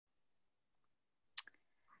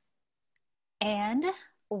And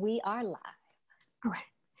we are live. All right.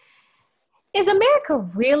 Is America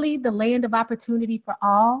really the land of opportunity for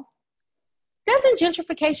all? Doesn't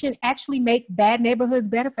gentrification actually make bad neighborhoods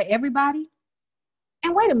better for everybody?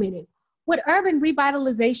 And wait a minute, would urban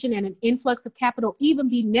revitalization and an influx of capital even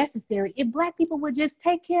be necessary if Black people would just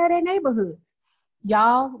take care of their neighborhoods?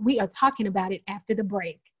 Y'all, we are talking about it after the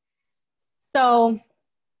break. So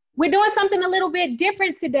we're doing something a little bit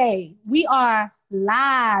different today. We are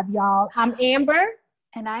live, y'all. I'm Amber.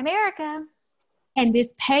 And I'm Erika. And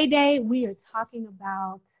this payday, we are talking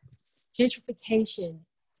about gentrification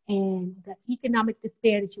and the economic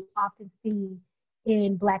despair that you often see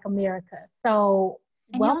in Black America. So,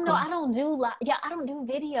 welcome. I don't do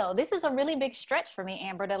video. This is a really big stretch for me,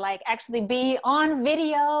 Amber, to actually be on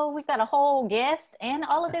video. We've got a whole guest and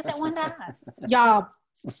all of this at one time. Y'all,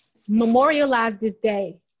 memorialize this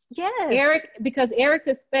day. Yes. Because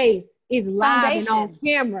Erika's face is live and on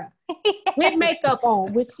camera. Yes. With makeup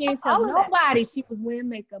on, which she didn't tell nobody she was wearing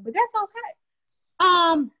makeup, but that's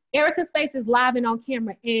okay. Erika's face is live and on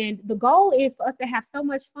camera, and the goal is for us to have so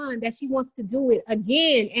much fun that she wants to do it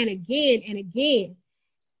again and again and again.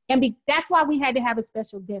 And that's why we had to have a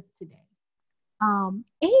special guest today.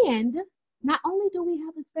 And not only do we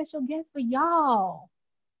have a special guest for y'all,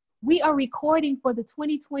 we are recording for the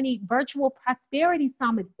 2020 Virtual Prosperity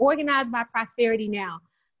Summit organized by Prosperity Now.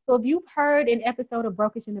 So if you've heard an episode of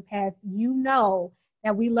Brokish in the past, you know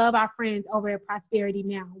that we love our friends over at Prosperity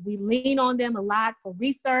Now. We lean on them a lot for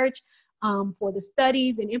research, for the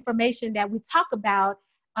studies and information that we talk about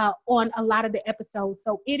on a lot of the episodes.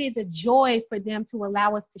 So it is a joy for them to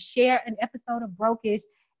allow us to share an episode of Brokish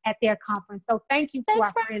at their conference. So thank you to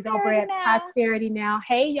our friends over at Prosperity Now.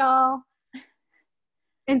 Hey, y'all.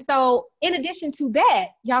 And so in addition to that,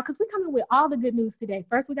 y'all, because we're coming with all the good news today.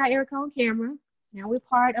 First, we got Erika on camera. Now we're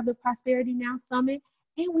part of the Prosperity Now Summit,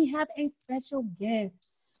 and we have a special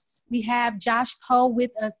guest. We have Josh Poe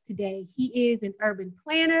with us today. He is an urban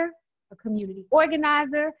planner, a community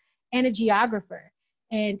organizer, and a geographer.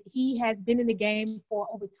 And he has been in the game for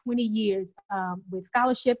over 20 years with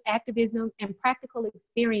scholarship, activism, and practical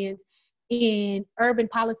experience in urban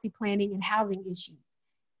policy planning and housing issues.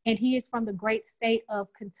 And he is from the great state of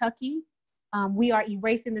Kentucky. We are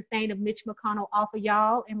erasing the stain of Mitch McConnell off of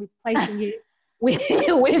y'all and replacing it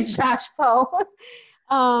with Josh Poe.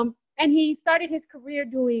 And he started his career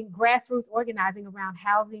doing grassroots organizing around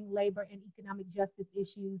housing, labor, and economic justice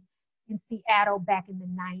issues in Seattle back in the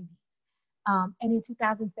 90s. And in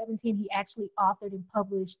 2017, he actually authored and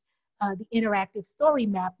published the interactive story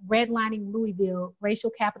map, Redlining Louisville, Racial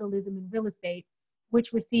Capitalism in Real Estate,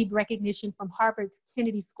 which received recognition from Harvard's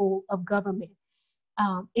Kennedy School of Government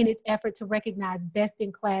in its effort to recognize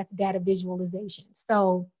best-in-class data visualization.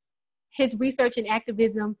 So his research and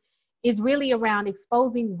activism is really around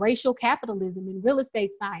exposing racial capitalism in real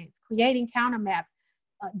estate science, creating countermaps,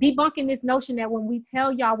 debunking this notion that when we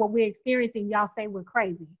tell y'all what we're experiencing, y'all say we're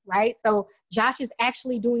crazy, right? So Josh is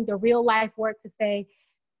actually doing the real life work to say,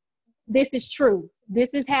 this is true,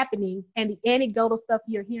 this is happening, and the anecdotal stuff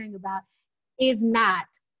you're hearing about is not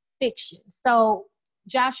fiction. So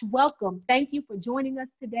Josh, welcome. Thank you for joining us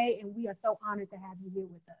today, and we are so honored to have you here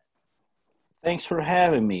with us. Thanks for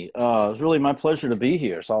having me. It's really my pleasure to be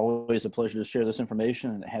here. It's always a pleasure to share this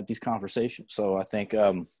information and have these conversations. So I think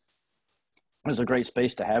it's a great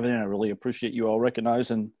space to have it in. I really appreciate you all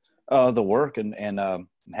recognizing the work and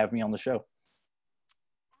having me on the show.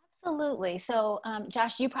 Absolutely. So,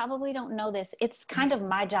 Josh, you probably don't know this. It's kind of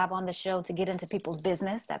my job on the show to get into people's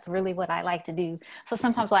business. That's really what I like to do. So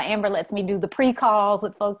sometimes while Amber lets me do the pre-calls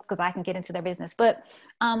with folks because I can get into their business. But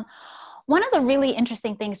one of the really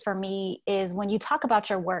interesting things for me is when you talk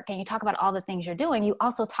about your work and you talk about all the things you're doing, you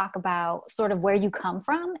also talk about sort of where you come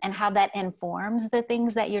from and how that informs the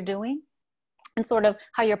things that you're doing. And sort of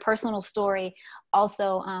how your personal story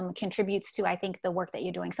also contributes to, I think, the work that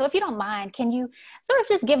you're doing. So if you don't mind, can you sort of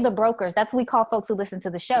just give the brokers, that's what we call folks who listen to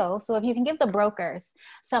the show. So if you can give the brokers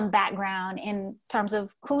some background in terms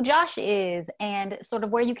of who Josh is and sort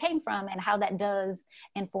of where you came from and how that does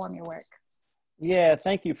inform your work. Yeah,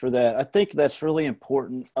 thank you for that. I think that's really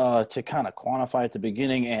important to kind of quantify at the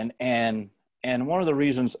beginning. And one of the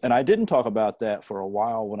reasons, and I didn't talk about that for a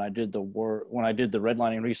while when I did the work, when I did the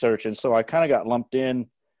redlining research. And so I kind of got lumped in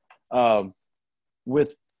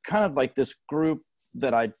with kind of like this group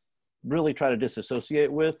that I really try to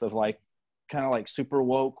disassociate with, of like kind of like super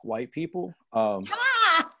woke white people.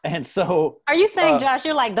 And so are you saying, Josh,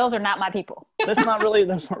 you're like, those are not my people? that's not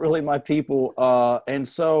really my people. And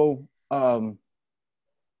so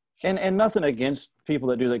And nothing against people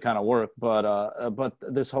that do that kind of work, but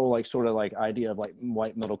this whole like sort of like idea of like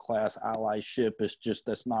white middle class allyship is just,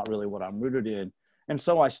 that's not really what I'm rooted in. And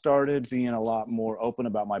so I started being a lot more open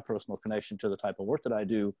about my personal connection to the type of work that I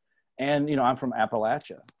do. And, you know, I'm from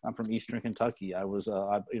Appalachia. I'm from Eastern Kentucky. I was,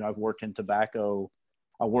 I've worked in tobacco.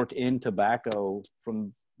 I worked in tobacco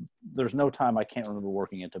from, there's no time I can't remember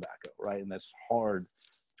working in tobacco, right? And that's hard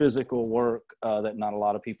physical work that not a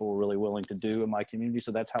lot of people were really willing to do in my community.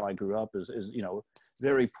 So that's how I grew up, is you know,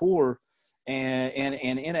 very poor and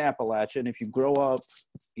in Appalachia. And if you grow up,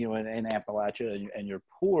 you know, in Appalachia and you're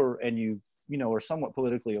poor and you know, are somewhat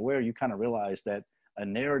politically aware, you kind of realize that a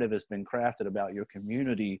narrative has been crafted about your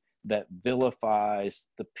community that vilifies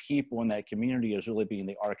the people in that community as really being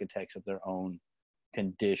the architects of their own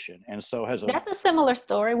condition. And so that's a similar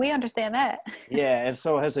story. We understand that. Yeah. And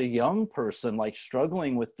so as a young person, like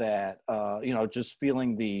struggling with that, you know, just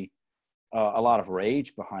feeling a lot of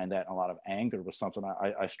rage behind that and a lot of anger was something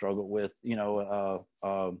I struggled with, you know,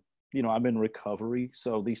 I'm in recovery.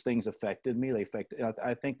 So these things affected me.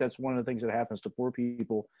 I think that's one of the things that happens to poor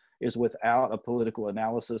people is without a political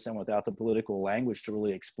analysis and without the political language to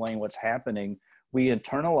really explain what's happening, we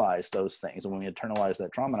internalize those things. And when we internalize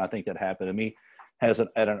that trauma, and I think that happened to me as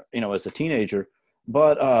a teenager,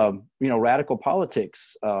 but, you know, radical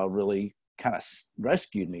politics really kind of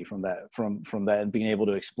rescued me from that, from that, and being able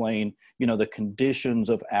to explain, you know, the conditions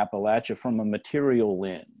of Appalachia from a material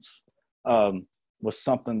lens was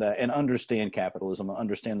something that, and understand capitalism,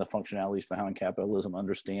 understand the functionalities behind capitalism,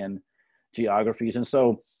 understand geographies. And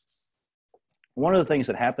so one of the things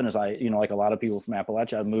that happened is like a lot of people from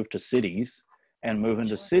Appalachia, I moved to cities, and moving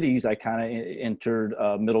to cities, I kind of entered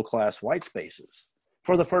middle-class white spaces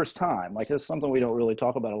for the first time. Like, that's something we don't really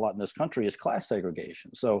talk about a lot in this country, is class segregation.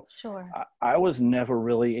 So I was never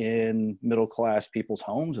really in middle-class people's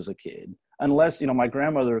homes as a kid, unless, you know, my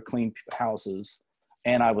grandmother cleaned houses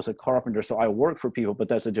and I was a carpenter. So I worked for people, but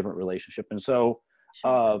that's a different relationship. And so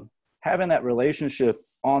having that relationship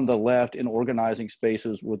on the left in organizing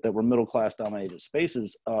spaces that were middle-class dominated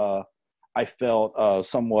spaces, I felt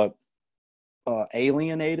somewhat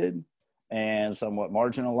alienated and somewhat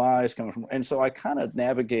marginalized coming from, and so I kind of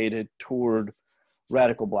navigated toward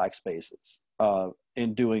radical Black spaces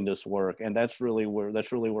in doing this work, and that's really where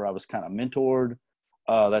I was kind of mentored.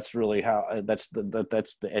 That's really how that's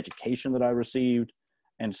the education that I received.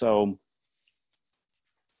 And so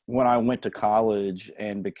when I went to college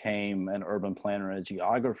and became an urban planner and a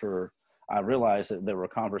geographer, I realized that there were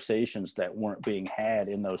conversations that weren't being had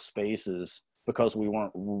in those spaces because we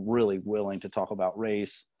weren't really willing to talk about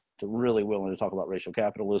race, really willing to talk about racial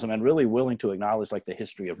capitalism, and really willing to acknowledge like the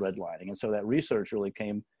history of redlining. And so that research really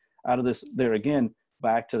came out of this. There again,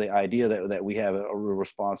 back to the idea that we have a real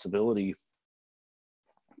responsibility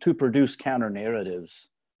to produce counter narratives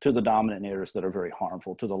to the dominant narratives that are very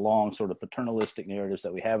harmful, to the long sort of paternalistic narratives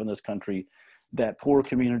that we have in this country, that poor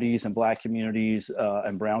communities and Black communities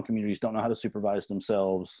and brown communities don't know how to supervise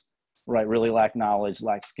themselves, right? Really lack knowledge,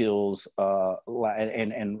 lack skills, and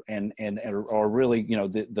are really, you know,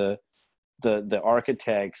 the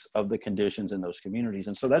architects of the conditions in those communities.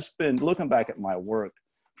 And so that's been, looking back at my work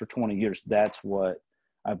for 20 years, that's what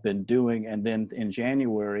I've been doing. And then in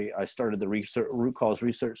January, I started the Root Cause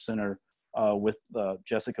Research Center with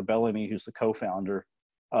Jessica Bellamy, who's the co-founder,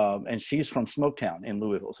 and she's from Smoketown in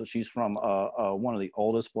Louisville. So she's from one of the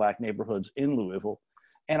oldest Black neighborhoods in Louisville.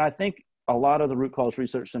 And I think a lot of the Root Cause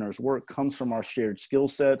Research Center's work comes from our shared skill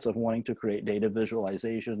sets of wanting to create data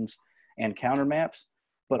visualizations and counter maps,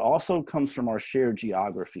 but also comes from our shared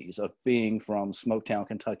geographies of being from Smoketown,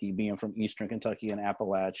 Kentucky, being from Eastern Kentucky and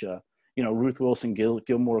Appalachia. You know, Ruth Wilson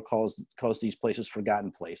Gilmore calls these places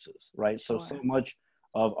forgotten places, right? So much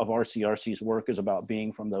of RCRC's work is about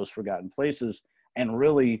being from those forgotten places and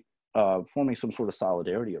really forming some sort of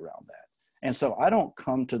solidarity around that. And so I don't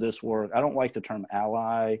come to this work, I don't like the term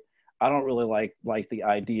ally. I don't really like the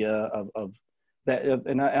idea of that.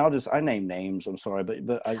 And I name names, I'm sorry, but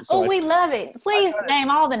we love it. Please name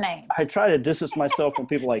all the names. I try to distance myself from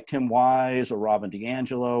people like Tim Wise or Robin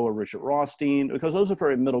DiAngelo or Richard Rothstein, because those are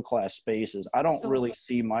very middle-class spaces. I don't really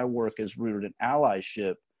see my work as rooted in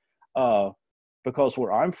allyship, because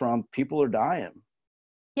where I'm from, people are dying.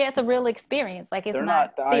 Yeah, it's a real experience. Like, it's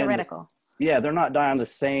not theoretical. They're not dying the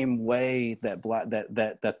same way that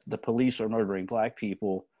that the police are murdering Black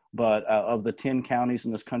people. But of the 10 counties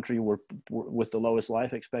in this country with the lowest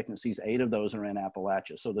life expectancies, 8 of those are in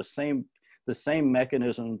Appalachia. So the same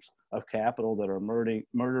mechanisms of capital that are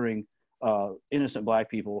murdering innocent Black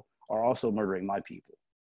people are also murdering my people.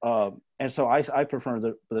 And so I prefer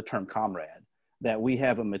the term comrade, that we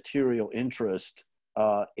have a material interest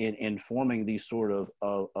in forming these sort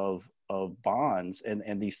of bonds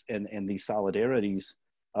and these solidarities,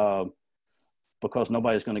 because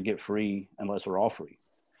nobody's going to get free unless we're all free.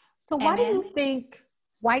 So why do you think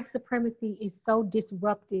white supremacy is so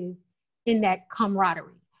disruptive in that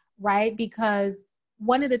camaraderie, right? Because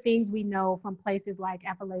one of the things we know from places like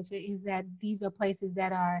Appalachia is that these are places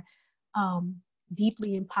that are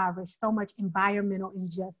deeply impoverished, so much environmental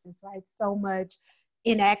injustice, right? So much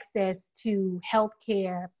inaccess to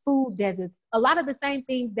healthcare, food deserts, a lot of the same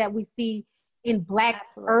things that we see in Black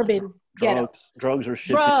urban ghettos. Drugs are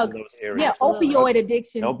shipped into those areas. Yeah, opioid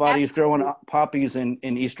addiction. Nobody's growing poppies in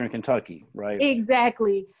Eastern Kentucky, right?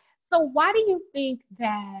 Exactly. So why do you think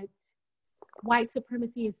that white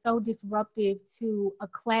supremacy is so disruptive to a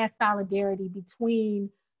class solidarity between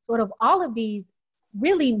sort of all of these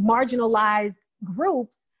really marginalized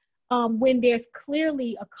groups, when there's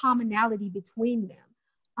clearly a commonality between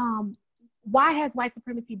them? Why has white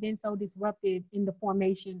supremacy been so disruptive in the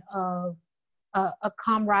formation of a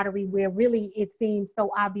camaraderie where really it seems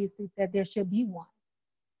so obvious that there should be one?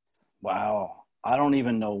 Wow, I don't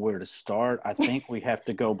even know where to start. I think we have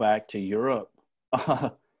to go back to Europe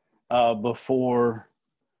before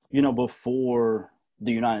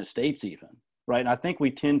the United States even, right? And I think we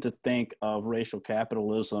tend to think of racial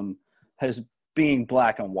capitalism as being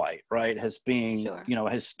black and white, right? As being,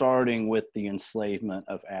 as starting with the enslavement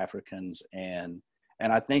of Africans. And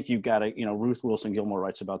I think you've got to, Ruth Wilson Gilmore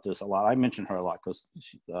writes about this a lot. I mention her a lot because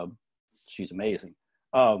she's amazing.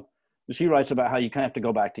 She writes about how you kind of have to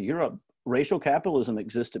go back to Europe. Racial capitalism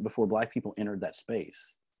existed before Black people entered that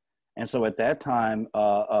space. And so at that time,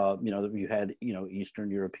 you had, Eastern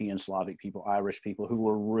European, Slavic people, Irish people who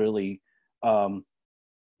were really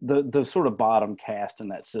the sort of bottom caste in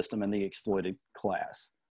that system and the exploited class.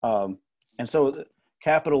 And so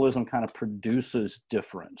capitalism kind of produces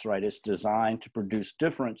difference, right? It's designed to produce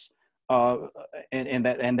difference. And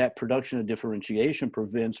that production of differentiation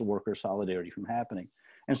prevents worker solidarity from happening.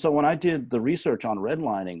 And so when I did the research on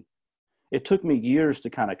redlining, it took me years to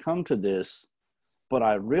kind of come to this, but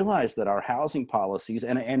I realized that our housing policies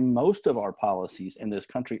and most of our policies in this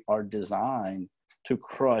country are designed to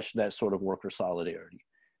crush that sort of worker solidarity.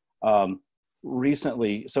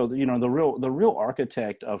 Recently, so the real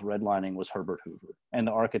architect of redlining was Herbert Hoover, and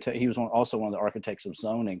he was also one of the architects of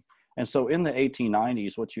zoning. And so in the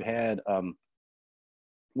 1890s, what you had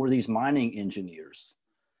were these mining engineers,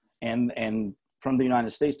 and from the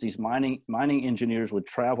United States, these mining engineers would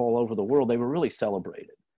travel all over the world. They were really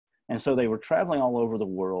celebrated. And so they were traveling all over the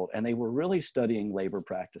world, and they were really studying labor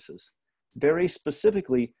practices. Very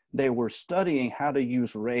specifically, they were studying how to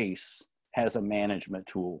use race as a management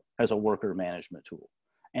tool, as a worker management tool.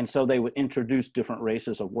 And so they would introduce different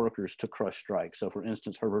races of workers to crush strikes. So for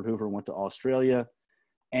instance, Herbert Hoover went to Australia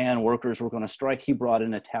and workers were going to strike. He brought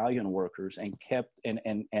in Italian workers and kept and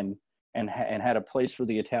had a place for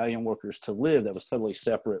the Italian workers to live that was totally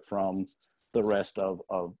separate from the rest of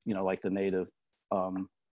like the native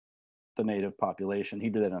population. He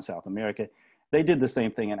did that in South America. They did the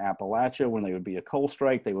same thing in Appalachia. When they would be a coal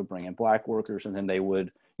strike, they would bring in Black workers, and then they would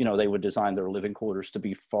design their living quarters to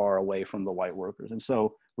be far away from the white workers. And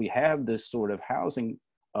so we have this sort of housing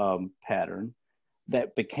pattern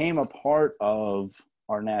that became a part of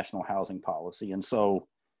our national housing policy. And so,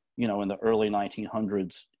 in the early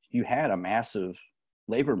 1900s, you had a massive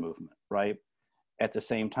labor movement, right? At the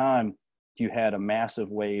same time, you had a massive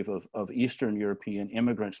wave of Eastern European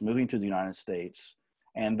immigrants moving to the United States.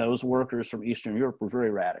 And those workers from Eastern Europe were very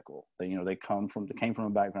radical. They came from a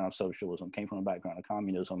background of socialism, came from a background of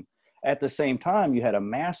communism. At the same time, you had a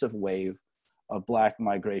massive wave of Black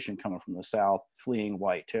migration coming from the South, fleeing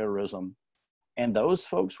white terrorism. And those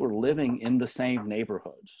folks were living in the same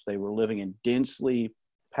neighborhoods. They were living in densely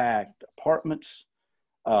packed apartments.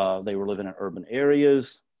 They were living in urban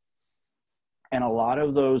areas. And a lot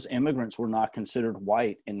of those immigrants were not considered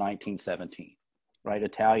white in 1917, right?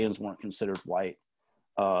 Italians weren't considered white.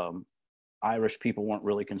 Irish people weren't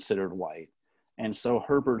really considered white. And so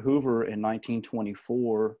Herbert Hoover in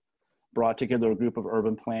 1924 brought together a group of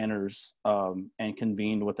urban planners and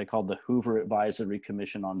convened what they called the Hoover Advisory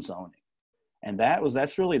Commission on Zoning. And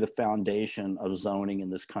that's really the foundation of zoning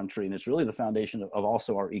in this country. And it's really the foundation of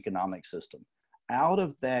also our economic system. Out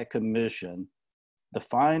of that commission,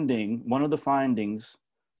 one of the findings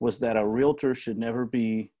was that a realtor should never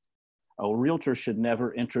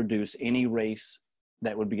introduce any race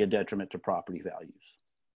that would be a detriment to property values.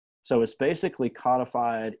 So it's basically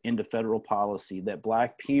codified into federal policy that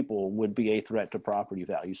Black people would be a threat to property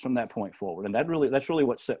values from that point forward. And that's really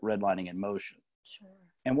what set redlining in motion. Sure.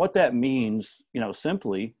 And what that means,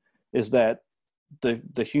 simply, is that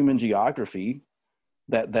the human geography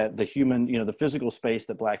that the human, the physical space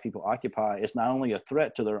that Black people occupy is not only a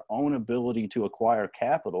threat to their own ability to acquire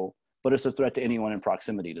capital, but it's a threat to anyone in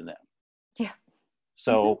proximity to them. Yeah.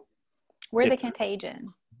 So we're the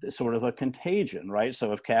contagion. It's sort of a contagion, right?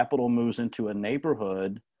 So if capital moves into a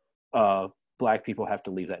neighborhood, Black people have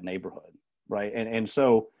to leave that neighborhood, right? And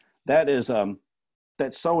so that is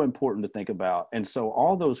that's so important to think about. And so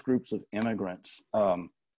all those groups of immigrants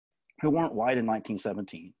who weren't white in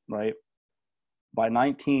 1917, right? By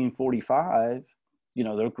 1945,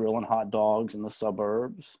 they're grilling hot dogs in the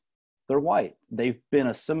suburbs. They're white. They've been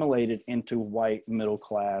assimilated into white middle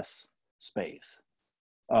class space,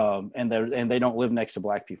 and they don't live next to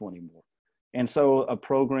Black people anymore. And so a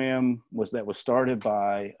program was started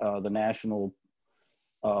by the National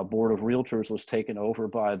Board of Realtors was taken over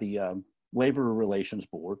by the Labor Relations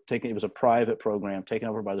Board. It was a private program taken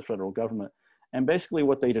over by the federal government. And basically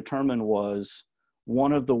what they determined was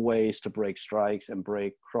one of the ways to break strikes and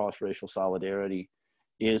break cross-racial solidarity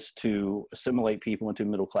is to assimilate people into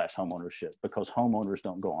middle-class homeownership, because homeowners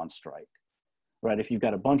don't go on strike, right? If you've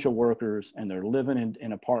got a bunch of workers and they're living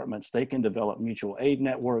in apartments, they can develop mutual aid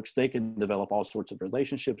networks. They can develop all sorts of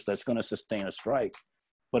relationships that's going to sustain a strike.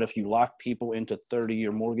 But if you lock people into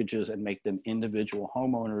 30-year mortgages and make them individual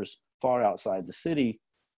homeowners far outside the city,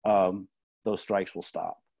 those strikes will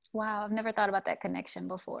stop. Wow, I've never thought about that connection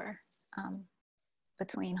before,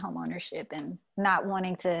 between homeownership and not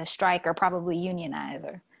wanting to strike or probably unionize.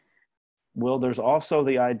 Well, there's also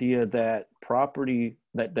the idea that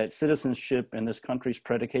that citizenship in this country is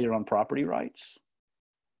predicated on property rights.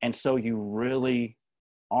 And so you really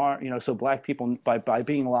aren't, so Black people, by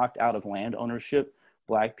being locked out of land ownership,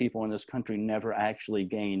 Black people in this country never actually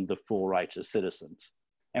gained the full rights as citizens.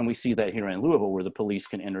 And we see that here in Louisville, where the police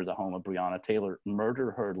can enter the home of Breonna Taylor,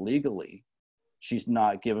 murder her legally. She's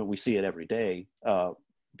not given, we see it every day.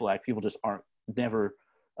 Black people just never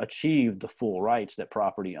achieved the full rights that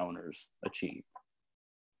property owners achieve.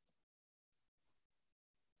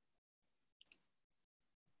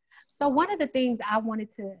 So one of the things I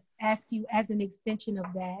wanted to ask you as an extension of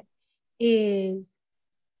that is,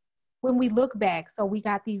 when we look back, so we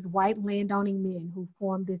got these white landowning men who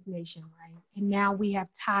formed this nation, right? And now we have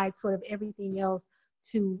tied sort of everything else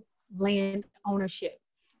to land ownership.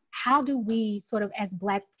 How do we sort of, as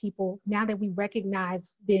Black people, now that we recognize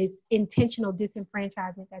this intentional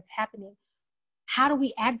disenfranchisement that's happening, how do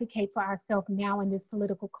we advocate for ourselves now in this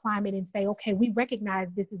political climate and say, okay, we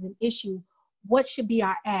recognize this is an issue. What should be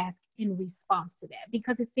our ask in response to that?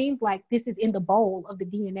 Because it seems like this is in the bowl of the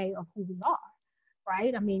DNA of who we are.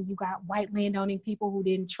 Right? I mean, you got white landowning people who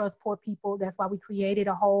didn't trust poor people. That's why we created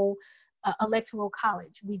a whole electoral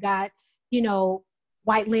college. We got,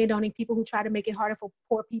 white landowning people who try to make it harder for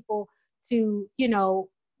poor people to,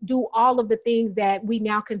 do all of the things that we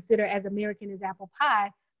now consider as American as apple pie.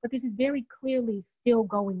 But this is very clearly still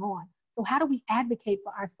going on. So how do we advocate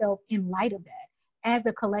for ourselves in light of that as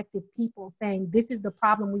a collective people, saying this is the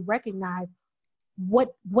problem we recognize?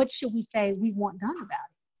 What should we say we want done about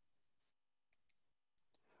it?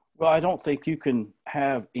 Well, I don't think you can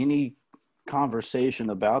have any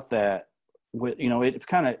conversation about that with,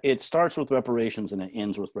 it starts with reparations and it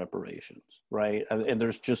ends with reparations, right? And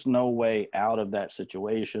there's just no way out of that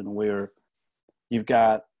situation where you've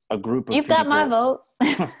got a group of You've people. got my vote.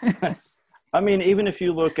 I mean, even if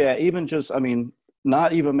you look at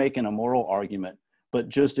not even making a moral argument, but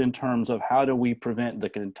just in terms of how do we prevent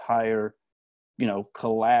the entire,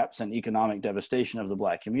 collapse and economic devastation of the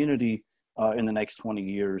Black community in the next 20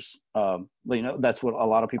 years. That's what a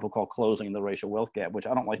lot of people call closing the racial wealth gap, which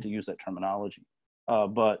I don't like to use that terminology.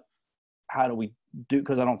 But how do we do,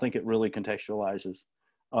 because I don't think it really contextualizes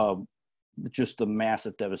just the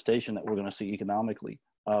massive devastation that we're going to see economically.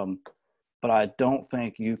 But I don't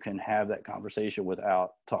think you can have that conversation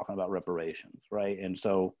without talking about reparations, right? And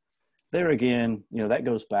so there again, that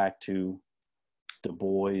goes back to Du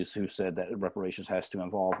Bois, who said that reparations has to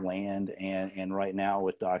involve land. And right now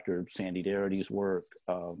with Dr. Sandy Darity's work,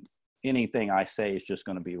 anything I say is just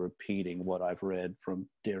going to be repeating what I've read from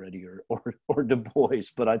Darity or Du Bois.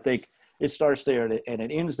 But I think it starts there and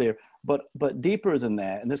it ends there. But deeper than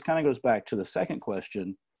that, and this kind of goes back to the second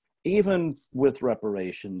question, even with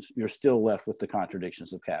reparations, you're still left with the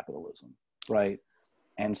contradictions of capitalism, right?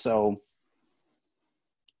 And so,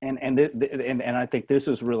 and I think this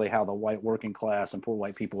is really how the white working class and poor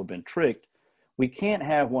white people have been tricked. We can't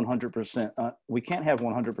have 100%. We can't have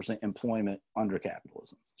 100% employment under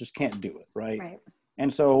capitalism. Just can't do it, right? Right.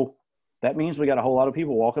 And so that means we got a whole lot of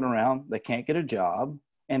people walking around that can't get a job,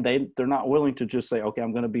 and they're not willing to just say, okay,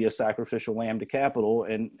 I'm going to be a sacrificial lamb to capital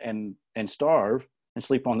and starve and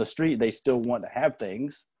sleep on the street. They still want to have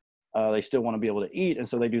things, They still want to be able to eat. And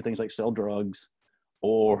so they do things like sell drugs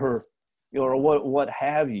or what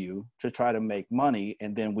have you to try to make money.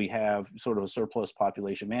 And then we have sort of a surplus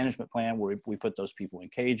population management plan where we put those people in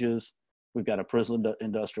cages. We've got a prison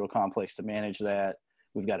industrial complex to manage that.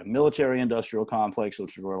 We've got a military industrial complex,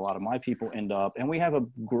 which is where a lot of my people end up. And we have a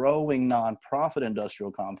growing nonprofit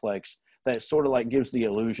industrial complex that sort of like gives the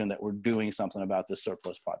illusion that we're doing something about this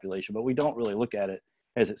surplus population, but we don't really look at it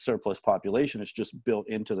as its surplus population. It's just built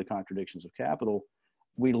into the contradictions of capital.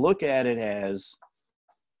 We look at it as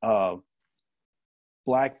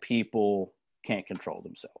Black people can't control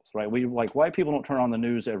themselves, right? We like white people don't turn on the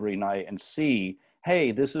news every night and see,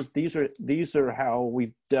 hey, this is how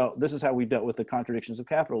we've dealt with the contradictions of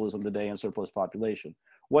capitalism today and surplus population.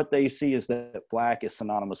 What they see is that Black is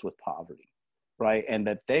synonymous with poverty, right? And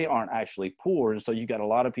that they aren't actually poor. And so you got a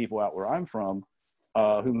lot of people out where I'm from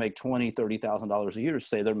who make $20,000, $30,000 a year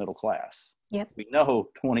say they're middle class. Yep. We know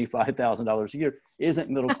 $25,000 a year isn't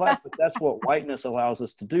middle class, but that's what whiteness allows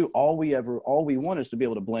us to do. All we want is to be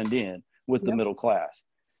able to blend in with the middle class.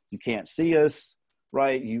 You can't see us,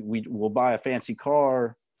 right? We'll buy a fancy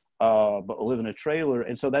car, but live in a trailer.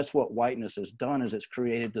 And so that's what whiteness has done, is it's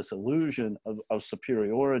created this illusion of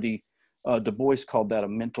superiority. Du Bois called that a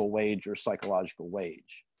mental wage or psychological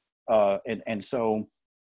wage. And so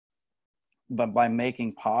by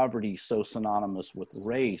making poverty so synonymous with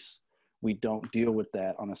race, we don't deal with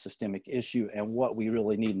that on a systemic issue. And what we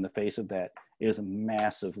really need in the face of that is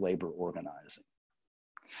massive labor organizing.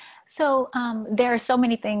 So there are so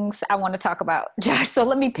many things I want to talk about, Josh. So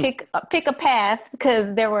let me pick a path,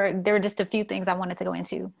 because there were just a few things I wanted to go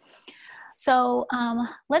into. So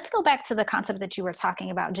let's go back to the concept that you were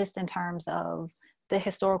talking about, just in terms of the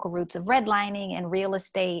historical roots of redlining and real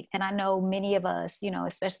estate. And I know many of us,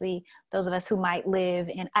 especially those of us who might live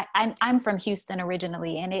in, I'm from Houston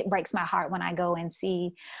originally, and it breaks my heart when I go and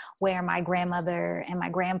see where my grandmother and my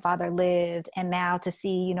grandfather lived. And now to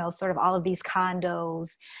see, sort of all of these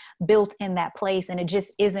condos built in that place. And it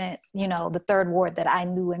just isn't, the third ward that I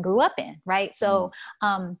knew and grew up in. Right. So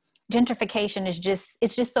gentrification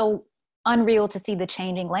it's just so unreal to see the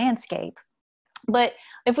changing landscape. But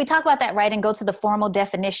if we talk about that, right, and go to the formal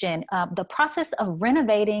definition, the process of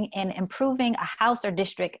renovating and improving a house or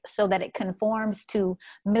district so that it conforms to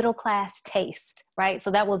middle-class taste, right? So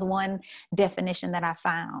that was one definition that I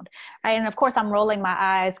found, right? And of course, I'm rolling my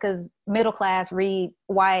eyes because middle-class, read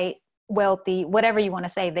white, wealthy, whatever you want to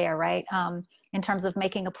say there, right? In terms of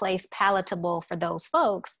making a place palatable for those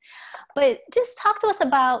folks. But just talk to us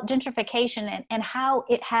about gentrification and how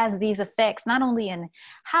it has these effects, not only in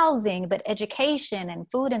housing, but education and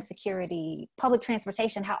food insecurity, public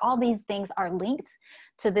transportation, how all these things are linked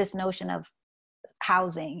to this notion of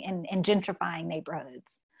housing and gentrifying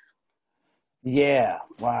neighborhoods. Yeah,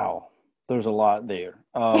 wow. There's a lot there.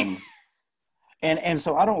 And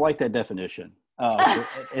so I don't like that definition.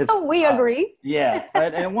 We agree. Yeah,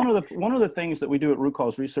 and one of the things that we do at Root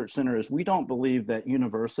Cause Research Center is we don't believe that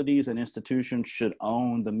universities and institutions should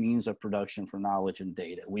own the means of production for knowledge and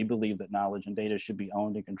data. We believe that knowledge and data should be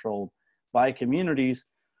owned and controlled by communities,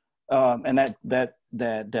 and that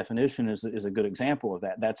definition is a good example of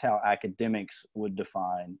that. That's how academics would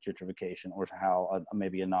define gentrification, or how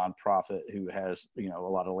maybe a nonprofit who has a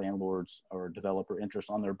lot of landlords or developer interest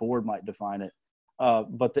on their board might define it.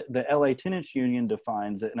 But the LA Tenants Union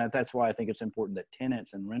defines it, and that's why I think it's important that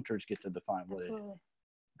tenants and renters get to define what it is.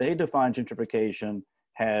 They define gentrification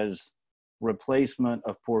as replacement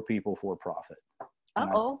of poor people for profit.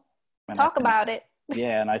 Talk about it.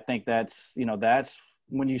 Yeah, and I think that's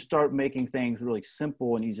when you start making things really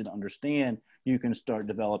simple and easy to understand, you can start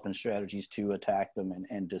developing strategies to attack them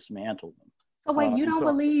and dismantle them. So wait, you don't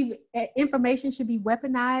believe information should be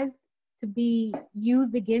weaponized to be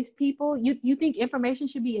used against people? You think information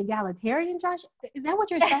should be egalitarian, Josh? Is that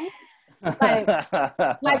what you're saying?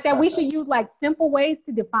 like that we should use like simple ways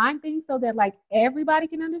to define things so that like everybody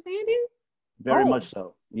can understand it? Very much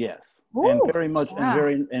so, yes. Ooh, and very much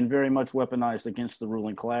very much weaponized against the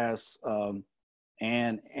ruling class,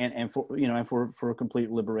 and for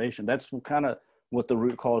complete liberation. That's kind of what the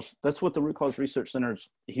Root Cause Research Center is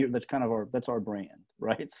here. That's kind of our brand,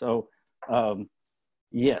 right? So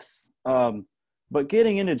yes. But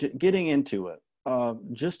getting into it, I'll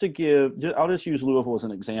just use Louisville as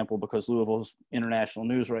an example, because Louisville's international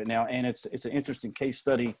news right now, and it's an interesting case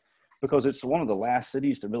study because it's one of the last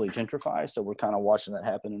cities to really gentrify. So we're kind of watching that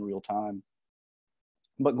happen in real time.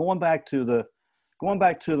 But going back to the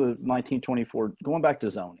 1924, going back to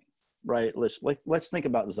zoning, right? Let's think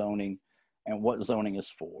about zoning and what zoning is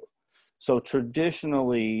for. So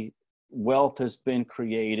traditionally, wealth has been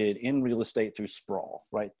created in real estate through sprawl,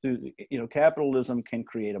 right? Through, capitalism can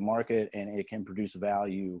create a market and it can produce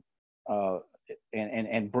value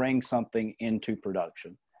and bring something into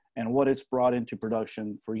production. And what it's brought into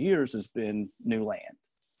production for years has been new land.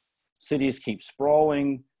 Cities keep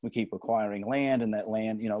sprawling, we keep acquiring land, and that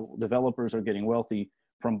land, developers are getting wealthy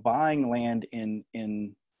from buying land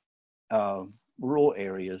in rural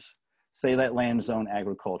areas. Say that land zone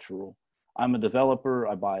agricultural. I'm a developer,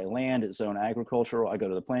 I buy land, it's zone agricultural, I go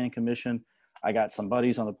to the planning commission, I got some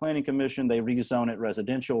buddies on the planning commission, they rezone it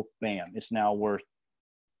residential, bam, it's now worth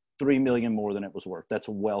 3 million more than it was worth. That's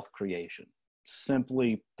wealth creation,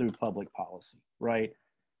 simply through public policy, right?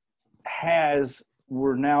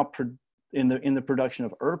 We're now in the production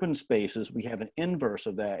of urban spaces, we have an inverse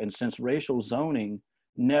of that. And since racial zoning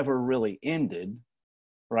never really ended,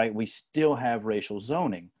 right, we still have racial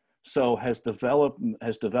zoning. So as development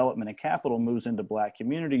and capital moves into Black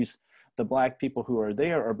communities, the Black people who are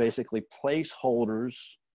there are basically placeholders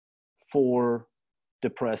for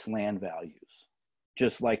depressed land values.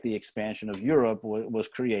 Just like the expansion of Europe was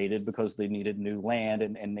created because they needed new land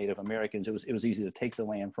and Native Americans, it was easy to take the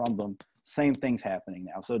land from them. Same thing's happening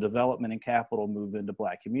now. So development and capital move into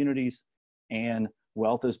Black communities, and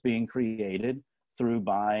wealth is being created through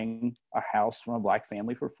buying a house from a Black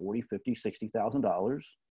family for $40,000, $50,000,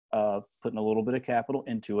 $60,000, putting a little bit of capital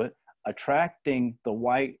into it, attracting the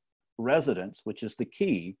white residents, which is the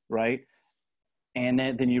key, right? And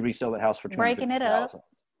then you resell the house for $250,000. Breaking it up.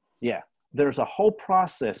 Yeah. There's a whole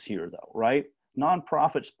process here though, right?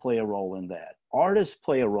 Nonprofits play a role in that. Artists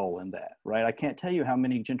play a role in that, right? I can't tell you how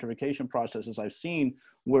many gentrification processes I've seen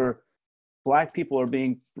where Black people are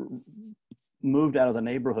being moved out of the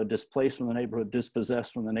neighborhood, displaced from the neighborhood,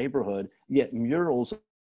 dispossessed from the neighborhood, yet murals of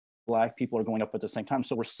Black people are going up at the same time.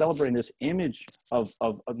 So we're celebrating this image of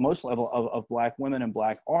most level of Black women and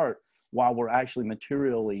Black art while we're actually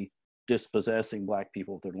materially dispossessing Black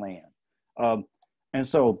people of their land. And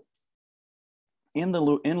so in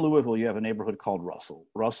Louisville, you have a neighborhood called Russell.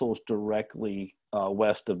 Russell is directly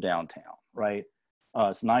west of downtown, right?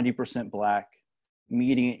 It's 90% Black.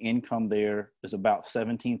 Median income there is about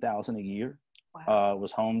 $17,000 a year. Wow. It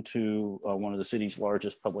was home to one of the city's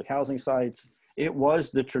largest public housing sites. It was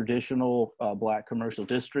the traditional Black commercial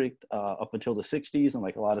district up until the 60s, and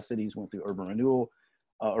like a lot of cities went through urban renewal.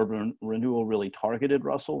 Urban renewal really targeted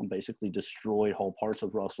Russell and basically destroyed whole parts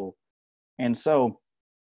of Russell. And so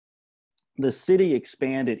the city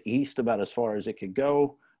expanded east about as far as it could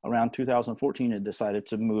go. Around 2014, it decided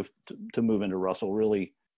to move into Russell,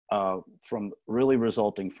 really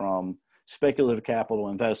resulting from speculative capital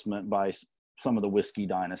investment by some of the whiskey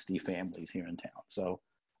dynasty families here in town. So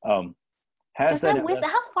how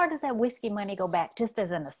far does that whiskey money go back, just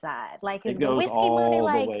as an aside? Like, is the whiskey money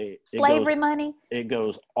like slavery money? It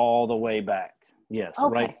goes all the way back. Yes.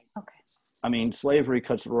 Okay. Right. Okay. I mean, slavery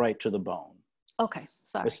cuts right to the bone. Okay.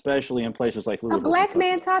 Sorry. Especially in places like Louisville. A Black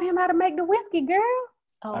man taught him how to make the whiskey, girl.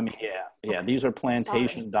 Oh. I mean, yeah. These are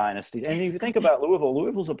plantation dynasties. And if you think about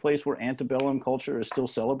Louisville's a place where antebellum culture is still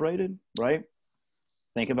celebrated, right?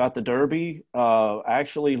 Think about the Derby.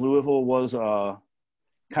 Actually, Louisville was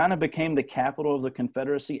kind of became the capital of the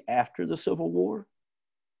Confederacy after the Civil War,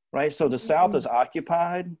 right? So the South is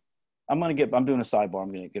occupied. I'm doing a sidebar.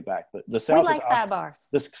 I'm going to get back, but the South sidebars.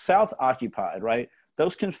 The South occupied, right?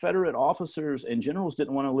 Those Confederate officers and generals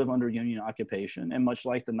didn't want to live under Union occupation. And much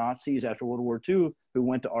like the Nazis after World War II, who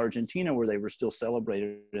went to Argentina where they were still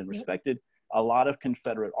celebrated and respected, a lot of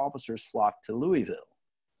Confederate officers flocked to Louisville.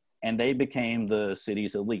 And they became the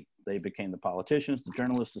city's elite. They became the politicians, the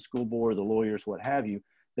journalists, the school board, the lawyers, what have you.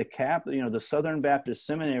 The Southern Baptist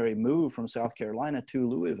Seminary moved from South Carolina to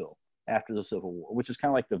Louisville after the Civil War, which is kind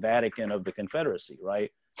of like the Vatican of the Confederacy, right?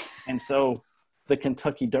 And so the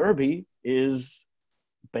Kentucky Derby is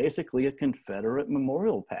basically a Confederate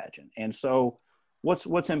memorial pageant. And so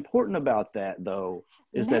what's important about that, though,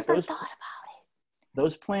 is that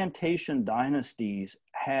those plantation dynasties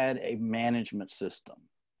had a management system,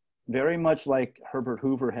 very much like Herbert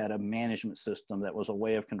Hoover had a management system that was a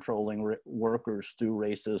way of controlling workers through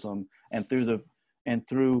racism and through the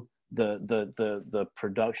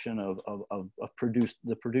production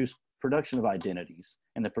production of identities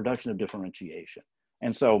and the production of differentiation.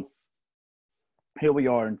 And so here we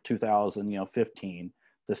are in 2015.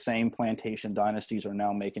 The same plantation dynasties are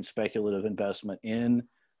now making speculative investment in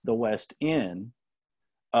the West End.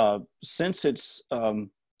 Since it's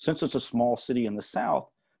a small city in the South,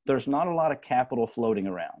 there's not a lot of capital floating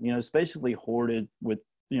around. It's basically hoarded with,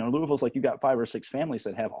 Louisville's like you got 5 or 6 families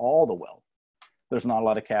that have all the wealth. There's not a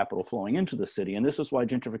lot of capital flowing into the city. And this is why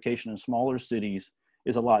gentrification in smaller cities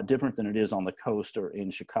is a lot different than it is on the coast or in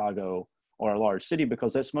Chicago or a large city,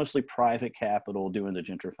 because that's mostly private capital doing the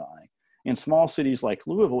gentrifying. In small cities like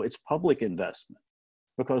Louisville, it's public investment,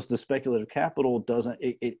 because the speculative capital doesn't,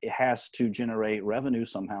 it has to generate revenue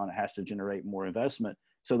somehow, and it has to generate more investment.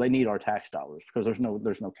 So they need our tax dollars, because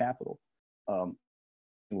there's no capital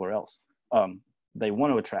anywhere else. They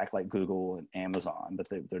want to attract like Google and Amazon, but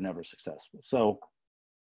they're never successful. So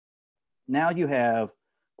now you have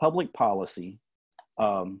public policy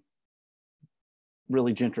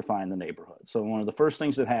really gentrifying the neighborhood. So one of the first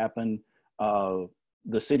things that happened,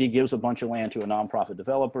 the city gives a bunch of land to a nonprofit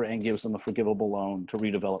developer and gives them a forgivable loan to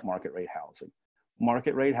redevelop market rate housing.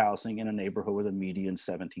 Market rate housing in a neighborhood with a median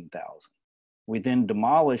 17,000. We then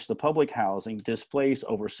demolish the public housing, displace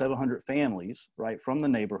over 700 families, right, from the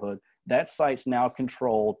neighborhood. That site's now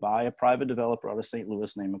controlled by a private developer out of St.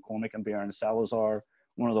 Louis named McCormick and Barron Salazar,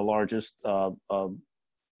 one of the largest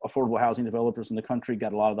affordable housing developers in the country,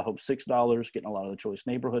 got a lot of the Hope 6 dollars, getting a lot of the Choice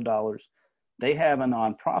Neighborhood dollars. They have a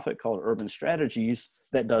nonprofit called Urban Strategies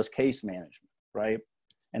that does case management, right?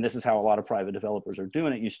 And this is how a lot of private developers are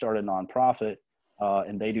doing it. You start a nonprofit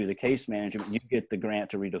and they do the case management. You get the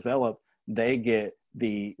grant to redevelop. They get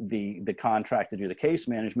the contract to do the case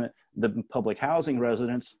management. The public housing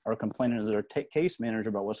residents are complaining to their case manager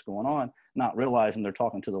about what's going on, not realizing they're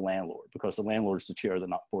talking to the landlord, because the landlord is the chair of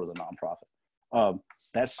for the nonprofit.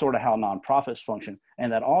 That's sort of how nonprofits function.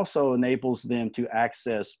 And that also enables them to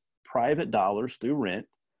access private dollars through rent,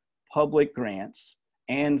 public grants,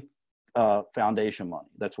 and foundation money.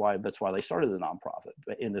 That's why they started the nonprofit.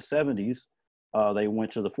 But in the 70s, they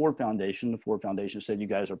went to the Ford Foundation. The Ford Foundation said, you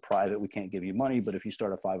guys are private, we can't give you money, but if you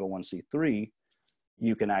start a 501c3,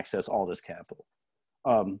 you can access all this capital.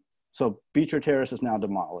 So Beecher Terrace is now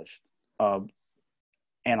demolished. And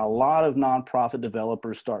a lot of nonprofit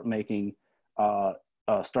developers start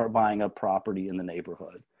buying up property in the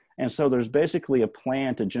neighborhood. And so there's basically a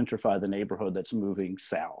plan to gentrify the neighborhood that's moving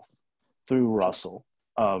south through Russell.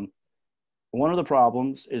 One of the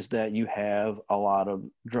problems is that you have a lot of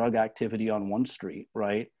drug activity on one street,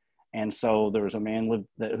 right? And so there was a man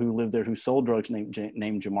who lived there who sold drugs named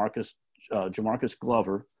Jamarcus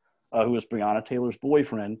Glover, who was Breonna Taylor's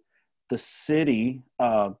boyfriend. The city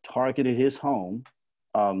targeted his home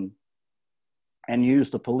and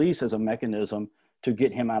used the police as a mechanism to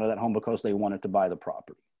get him out of that home, because they wanted to buy the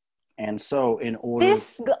property. And so in order,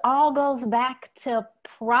 this all goes back to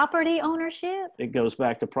property ownership. It goes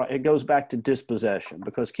back to dispossession,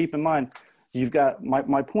 because keep in mind, you've got,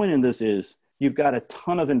 my point in this is, you've got a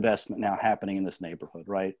ton of investment now happening in this neighborhood,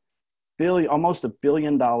 right? Almost $1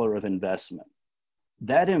 billion of investment.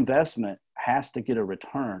 That investment has to get a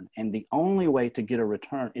return. And the only way to get a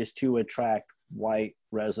return is to attract white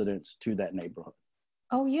residents to that neighborhood.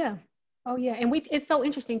 Oh yeah. Oh yeah. And it's so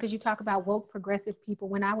interesting because you talk about woke progressive people.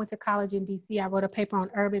 When I went to college in DC, I wrote a paper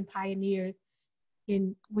on urban pioneers,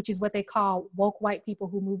 which is what they call woke white people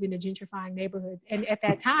who move into gentrifying neighborhoods. And at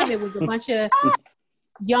that time, it was a bunch of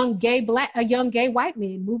young gay white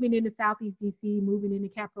men moving into Southeast DC, moving into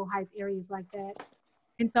Capitol Heights, areas like that.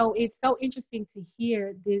 And so it's so interesting to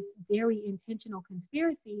hear this very intentional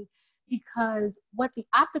conspiracy, because what the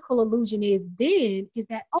optical illusion is then is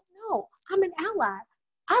that, oh no, I'm an ally.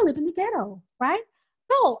 I live in the ghetto, right?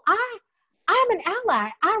 No, I'm an ally.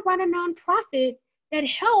 I run a nonprofit that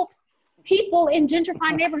helps people in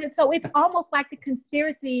gentrified neighborhoods. So it's almost like the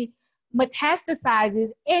conspiracy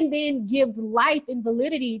metastasizes and then gives life and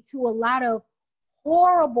validity to a lot of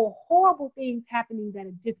horrible, horrible things happening that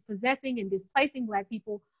are dispossessing and displacing Black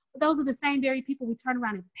people. But those are the same very people we turn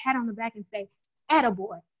around and pat on the back and say,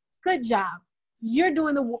 attaboy, good job. You're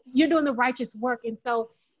doing the righteous work. And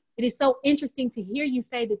so it is so interesting to hear you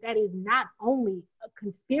say that that is not only a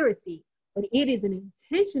conspiracy, but it is an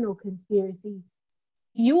intentional conspiracy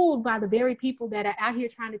fueled by the very people that are out here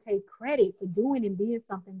trying to take credit for doing and being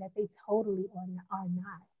something that they totally are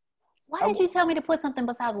not. Why did you tell me to put something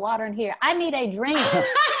besides water in here? I need a drink.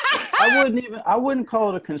 I wouldn't call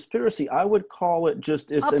it a conspiracy. I would call it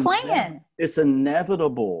just, a plan. It's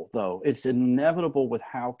inevitable though. It's inevitable with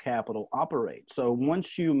how capital operates. So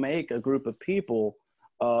once you make a group of people,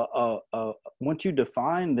 once you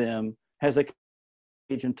define them as a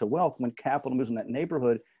agent to wealth, when capital moves in that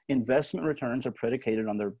neighborhood, investment returns are predicated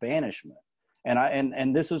on their banishment.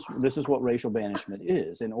 And this is what racial banishment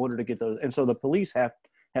is, in order to get those. And so the police have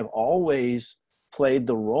always played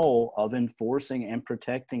the role of enforcing and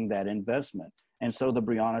protecting that investment. And so the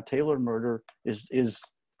Breonna Taylor murder is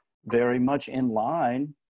very much in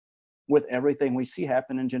line with everything we see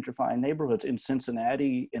happen in gentrifying neighborhoods. In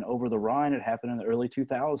Cincinnati and over the Rhine, it happened in the early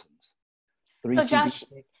 2000s. So Josh,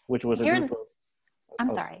 which was a group of, I'm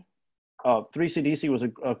sorry. 3CDC was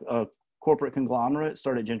a corporate conglomerate,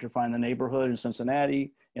 started gentrifying the neighborhood in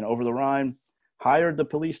Cincinnati and over the Rhine, hired the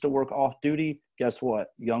police to work off duty. Guess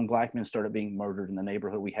what? Young black men started being murdered in the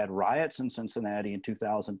neighborhood. We had riots in Cincinnati in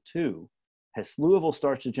 2002. As Louisville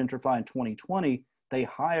starts to gentrify in 2020, they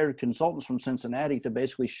hired consultants from Cincinnati to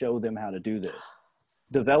basically show them how to do this.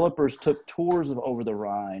 Developers took tours of over the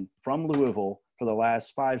Rhine from Louisville for the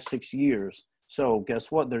last 5-6 years. So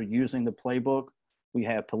guess what? They're using the playbook. We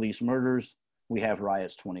have police murders. We have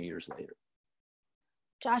riots 20 years later.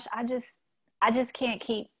 Josh, I just can't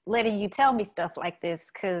keep letting you tell me stuff like this,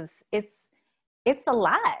 because it's a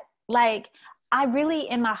lot. Like, I really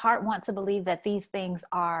in my heart want to believe that these things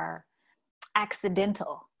are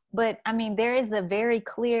accidental. But I mean, there is a very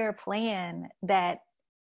clear plan that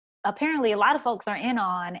apparently a lot of folks are in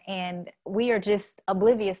on, and we are just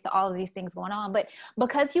oblivious to all of these things going on. But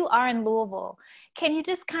because you are in Louisville, can you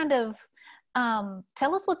just kind of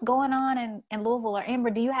tell us what's going on in Louisville? Or Amber,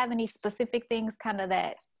 do you have any specific things kind of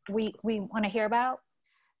that we want to hear about?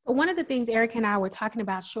 So one of the things Erika and I were talking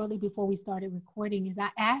about shortly before we started recording is I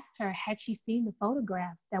asked her, had she seen the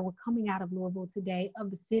photographs that were coming out of Louisville today of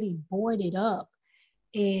the city boarded up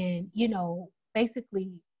and, you know,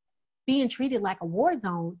 basically being treated like a war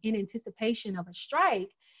zone in anticipation of a strike,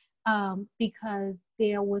 because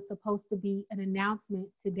there was supposed to be an announcement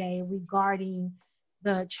today regarding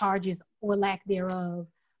the charges or lack thereof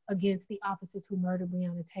against the officers who murdered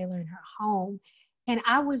Breonna Taylor in her home. And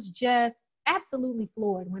I was just absolutely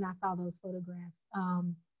floored when I saw those photographs.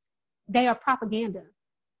 They are propaganda.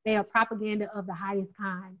 They are propaganda of the highest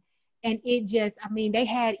kind. And it just, I mean, they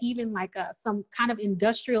had even like some kind of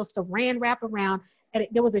industrial saran wrap around. And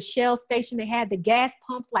there was a Shell station. They had the gas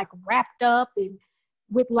pumps like wrapped up and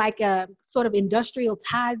with like a sort of industrial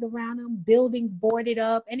ties around them, buildings boarded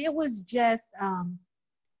up. And it was just,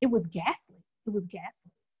 it was ghastly. It was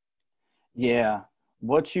ghastly. Yeah.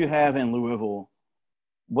 What you had in Louisville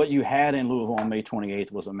on May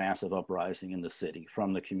 28th was a massive uprising in the city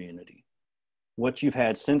from the community. What you've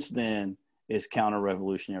had since then is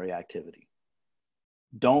counter-revolutionary activity.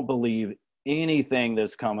 Don't believe anything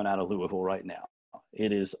that's coming out of Louisville right now.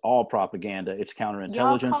 It is all propaganda. It's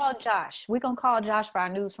counterintelligence. Y'all call Josh. We're going to call Josh for our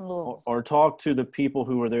news from Louisville. Or talk to the people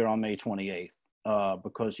who were there on May 28th,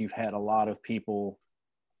 because you've had a lot of people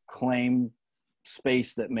claim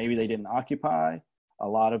space that maybe they didn't occupy. A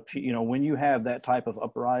lot of, you know, when you have that type of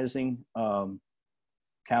uprising,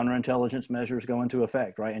 counterintelligence measures go into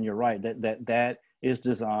effect, right? And you're right, that is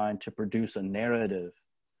designed to produce a narrative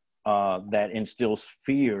that instills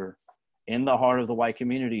fear in the heart of the white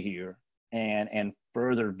community here, and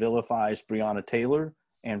further vilifies Breonna Taylor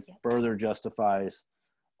and further justifies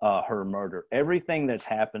her murder. Everything that's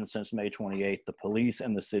happened since May 28th, the police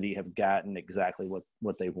and the city have gotten exactly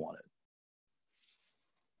what they wanted.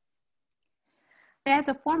 As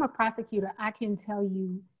a former prosecutor, I can tell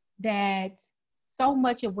you that so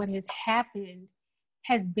much of what has happened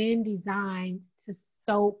has been designed to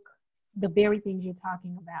stoke the very things you're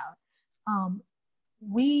talking about.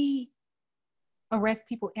 We arrest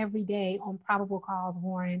people every day on probable cause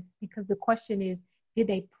warrants because the question is, did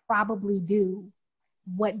they probably do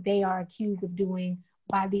what they are accused of doing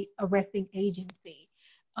by the arresting agency?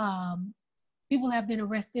 People have been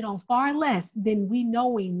arrested on far less than we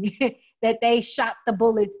knowing that they shot the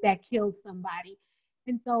bullets that killed somebody.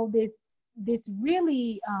 And so this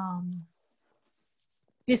really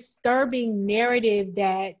disturbing narrative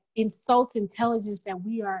that insults intelligence that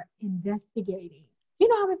we are investigating. You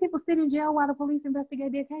know how many people sit in jail while the police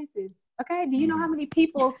investigate their cases? Okay, do you know how many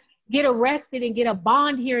people get arrested and get a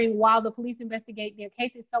bond hearing while the police investigate their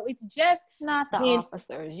cases? So it's just not the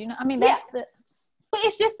officers, you know. I mean, that's but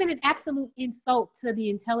it's just been an absolute insult to the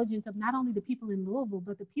intelligence of not only the people in Louisville,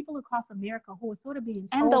 but the people across America who are sort of being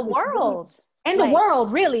told, and the world, the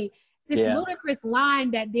world, really, this ludicrous line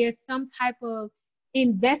that there's some type of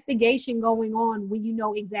investigation going on when you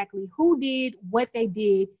know exactly who did what they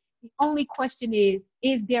did. The only question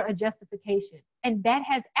is there a justification? And that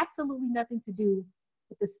has absolutely nothing to do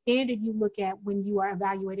with the standard you look at when you are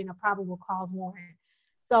evaluating a probable cause warrant.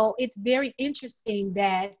 So it's very interesting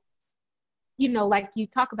that, you know, like you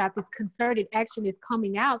talk about, this concerted action is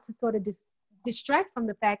coming out to sort of distract from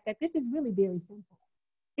the fact that this is really very simple.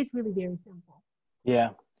 It's really very simple.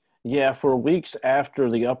 Yeah. For weeks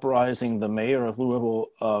after the uprising, the mayor of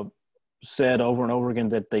Louisville said over and over again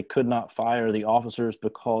that they could not fire the officers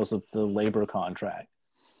because of the labor contract.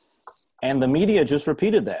 And the media just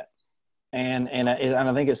repeated that. And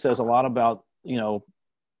I think it says a lot about, you know,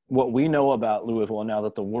 what we know about Louisville now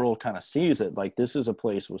that the world kind of sees it. Like, this is a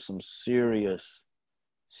place with some serious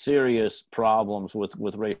problems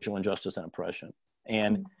with racial injustice and oppression.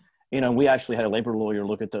 And we actually had a labor lawyer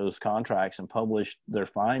look at those contracts and publish their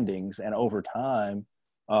findings. And over time,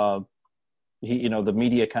 the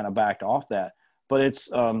media kind of backed off that. But it's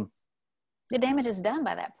the damage is done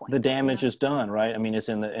by that point. The damage is done, right? I mean,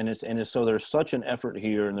 so there's such an effort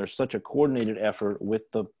here, and there's such a coordinated effort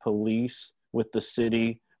with the police, with the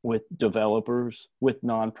city, with developers, with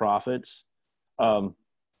nonprofits.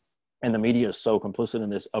 And the media is so complicit in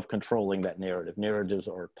this, of controlling that narrative. Narratives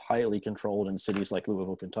are tightly controlled in cities like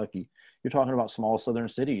Louisville, Kentucky. You're talking about small southern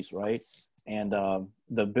cities, right? And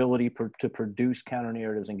the ability to produce counter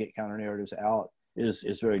narratives and get counter narratives out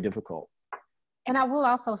is very difficult. And I will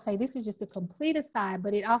also say, this is just a complete aside,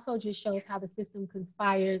 but it also just shows how the system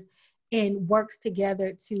conspires and works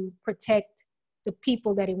together to protect the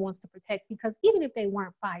people that it wants to protect. Because even if they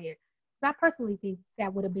weren't fired, I personally think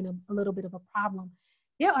that would have been a little bit of a problem.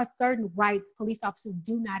 There are certain rights police officers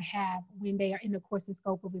do not have when they are in the course and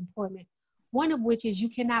scope of employment. One of which is you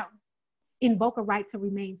cannot invoke a right to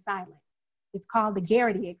remain silent. It's called the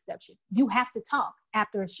Garrity exception. You have to talk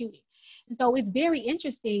after a shooting. And so it's very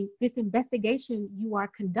interesting, this investigation you are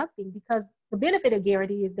conducting, because the benefit of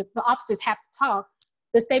Garrity is that the officers have to talk.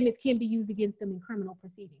 The statements can be used against them in criminal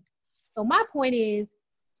proceedings. So my point is,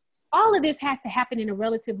 all of this has to happen in a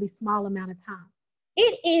relatively small amount of time.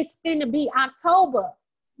 It is going to be October.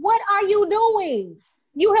 What are you doing?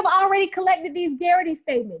 You have already collected these Garrity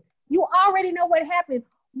statements. You already know what happened.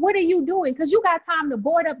 What are you doing? Because you got time to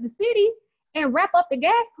board up the city and wrap up the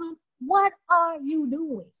gas pumps. What are you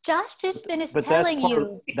doing? Josh just finished telling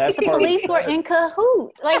you the police were in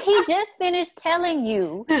cahoots. Like, he just finished telling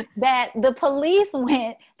you that the police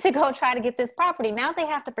went to go try to get this property. Now they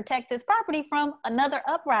have to protect this property from another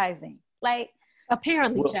uprising. Like,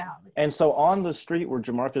 apparently, child. And so on the street where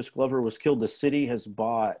Jamarcus Glover was killed, the city has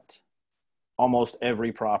bought almost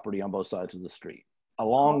every property on both sides of the street,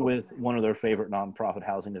 along with one of their favorite nonprofit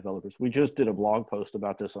housing developers. We just did a blog post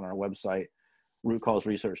about this on our website,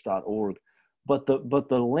 rootcausresearch.org. But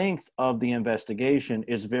the length of the investigation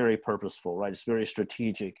is very purposeful, right? It's very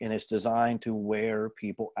strategic, and it's designed to wear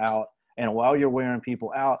people out. And while you're wearing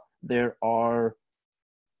people out, there are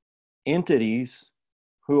entities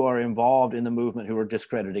who are involved in the movement who are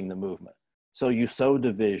discrediting the movement. So you sow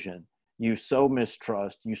division, you sow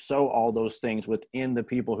mistrust, you sow all those things within the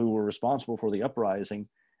people who were responsible for the uprising.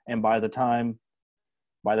 And by the time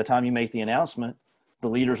you make the announcement, the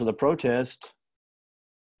leaders of the protest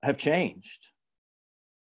have changed.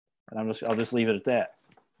 And I'll just leave it at that.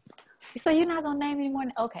 So you're not gonna name any more?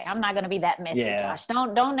 Okay, I'm not gonna be that messy, Josh.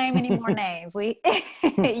 Don't name any more names.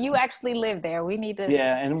 You actually live there. We need to.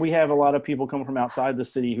 Yeah, and we have a lot of people coming from outside the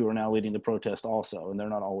city who are now leading the protest also, and they're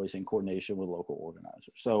not always in coordination with local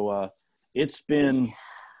organizers. So it's been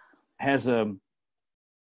has a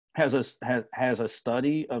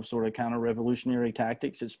study of sort of counter-revolutionary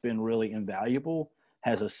tactics. It's been really invaluable.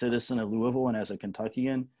 As a citizen of Louisville and as a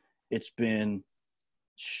Kentuckian, it's been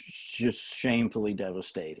just shamefully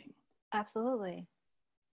devastating. Absolutely.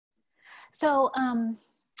 So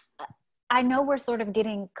I know we're sort of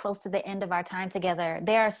getting close to the end of our time together.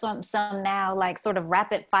 There are some now, like, sort of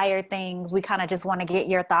rapid fire things we kind of just want to get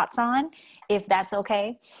your thoughts on, if that's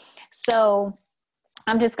okay. So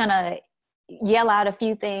I'm just gonna yell out a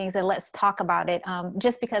few things and let's talk about it,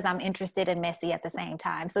 just because I'm interested and messy at the same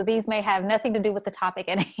time. So these may have nothing to do with the topic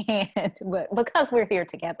at hand, but because we're here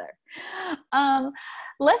together.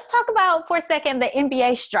 Let's talk about, for a second, the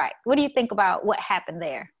NBA strike. What do you think about what happened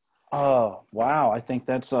there? Oh, wow. I think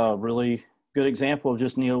that's a really good example of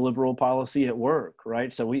just neoliberal policy at work,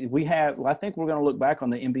 right? So I think we're going to look back on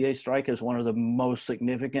the NBA strike as one of the most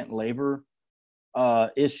significant labor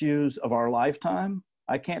issues of our lifetime.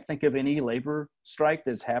 I can't think of any labor strike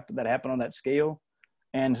that happened on that scale.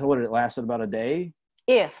 And so it lasted about a day.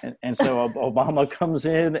 And so Obama comes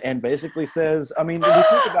in and basically says, I mean,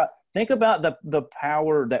 if you think about the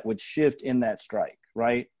power that would shift in that strike,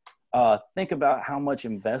 right? Think about how much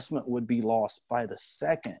investment would be lost by the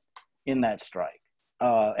second in that strike.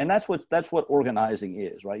 And that's what organizing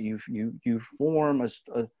is, right? You form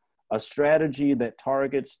a strategy that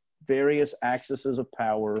targets various axes of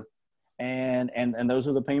power, and those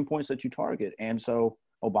are the pain points that you target. And so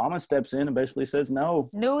Obama steps in and basically says, no.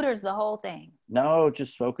 Neuters the whole thing. No,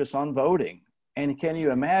 just focus on voting. And can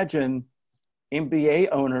you imagine NBA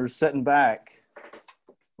owners sitting back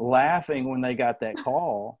laughing when they got that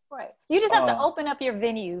call? Right. You just have to open up your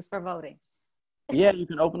venues for voting. Yeah, you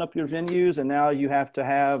can open up your venues, and now you have to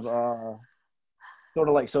have sort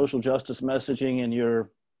of like social justice messaging in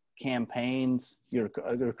your campaigns, your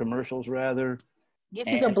commercials rather. Get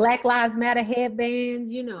you some Black Lives Matter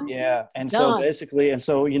headbands, you know. Yeah. And Done. so basically, and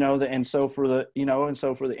so, you know, and so for the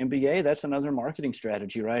NBA, that's another marketing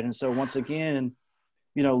strategy, right? And so once again,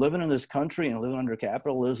 you know, living in this country and living under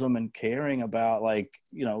capitalism and caring about, like,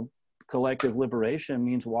 you know, collective liberation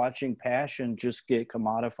means watching passion just get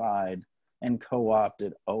commodified and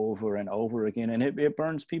co-opted over and over again. And it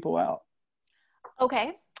burns people out.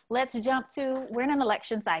 Okay, let's jump to, we're in an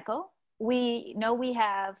election cycle. We know we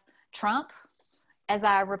have Trump as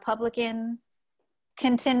our Republican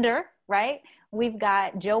contender, right? We've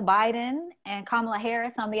got Joe Biden and Kamala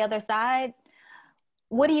Harris on the other side.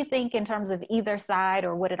 What do you think in terms of either side,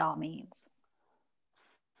 or what it all means?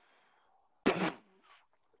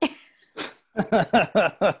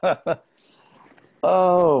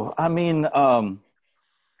 Oh, I mean,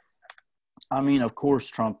 of course,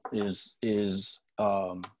 Trump is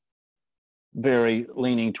very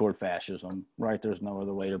leaning toward fascism, right? There's no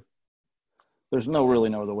really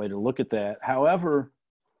no other way to look at that. However,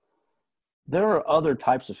 there are other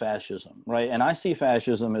types of fascism, right? And I see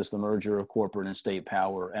fascism as the merger of corporate and state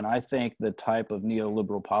power. And I think the type of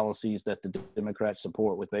neoliberal policies that the Democrats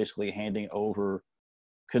support, with basically handing over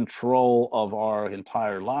control of our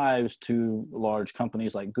entire lives to large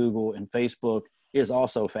companies like Google and Facebook, is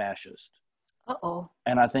also fascist. Uh-oh.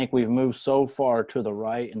 And I think we've moved so far to the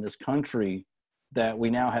right in this country that we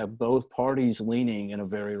now have both parties leaning in a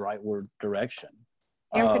very rightward direction.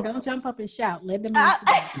 Erika, don't jump up and shout. Let them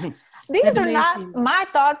answer. These are not my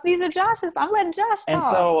thoughts. These are Josh's. I'm letting Josh talk. And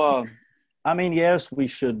so, I mean, yes, we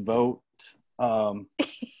should vote. But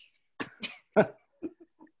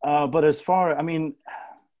as far, I mean,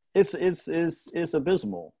 it's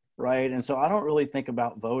abysmal, right? And so I don't really think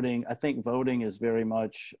about voting. I think voting is very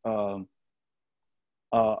much a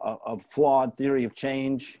flawed theory of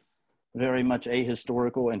change, very much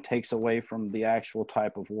ahistorical, and takes away from the actual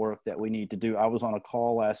type of work that we need to do. I was on a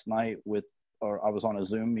call last night I was on a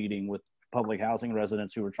Zoom meeting with public housing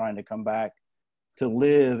residents who were trying to come back to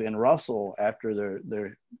live in Russell after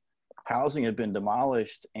their housing had been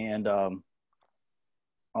demolished. And, you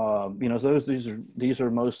know, these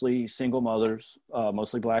are mostly single mothers,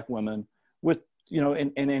 mostly Black women with, you know,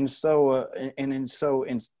 and so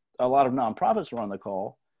a lot of nonprofits were on the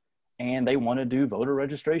call, and they want to do voter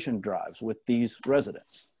registration drives with these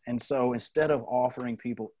residents. And so instead of offering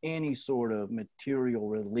people any sort of material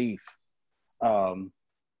relief, we're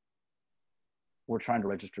trying to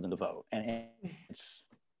register them to vote. And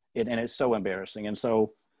it's so embarrassing. And so,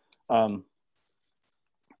 and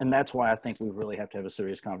that's why I think we really have to have a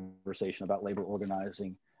serious conversation about labor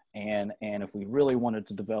organizing. And if we really wanted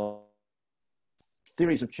to develop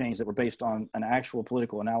theories of change that were based on an actual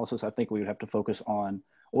political analysis, I think we would have to focus on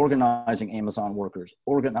organizing Amazon workers,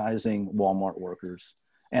 organizing Walmart workers.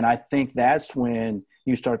 And I think that's when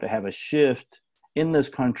you start to have a shift in this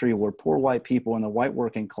country where poor white people in the white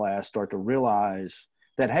working class start to realize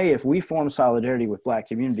that, hey, if we form solidarity with Black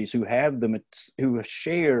communities who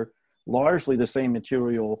share largely the same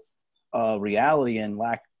material reality and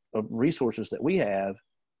lack of resources that we have,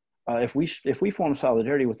 if we form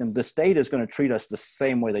solidarity with them, the state is going to treat us the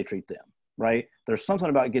same way they treat them, right? There's something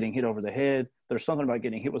about getting hit over the head. There's something about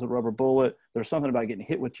getting hit with a rubber bullet. There's something about getting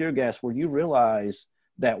hit with tear gas where you realize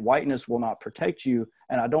that whiteness will not protect you.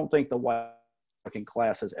 And I don't think the white working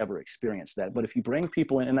class has ever experienced that. But if you bring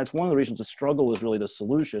people in, and that's one of the reasons the struggle is really the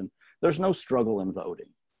solution, there's no struggle in voting,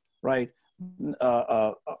 right?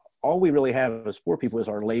 All we really have as poor people is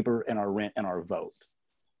our labor and our rent and our vote.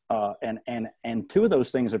 And two of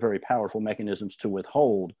those things are very powerful mechanisms to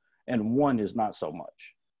withhold, and one is not so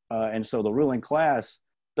much. And so the ruling class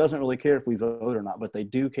doesn't really care if we vote or not, but they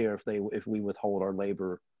do care if we withhold our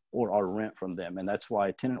labor or our rent from them. And that's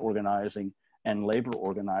why tenant organizing and labor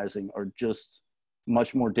organizing are just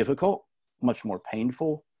much more difficult, much more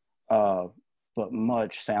painful, but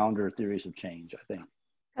much sounder theories of change, I think.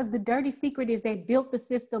 Because the dirty secret is they built the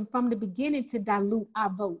system from the beginning to dilute our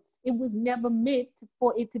votes. It was never meant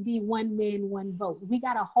for it to be one man, one vote. We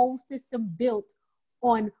got a whole system built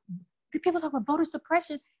on, people talk about voter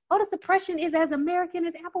suppression. Voter suppression is as American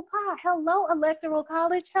as apple pie. Hello, Electoral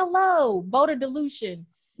College. Hello, voter dilution.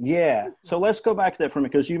 Yeah, so let's go back to that for a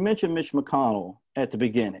minute, because you mentioned Mitch McConnell at the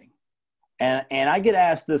beginning. And I get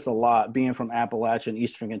asked this a lot, being from Appalachia and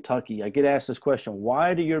Eastern Kentucky. I get asked this question: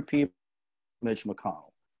 why do your people Mitch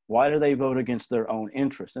McConnell? Why do they vote against their own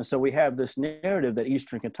interests? And so we have this narrative that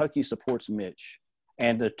Eastern Kentucky supports Mitch.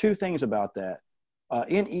 And the two things about that,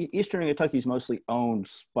 Eastern Kentucky is mostly owned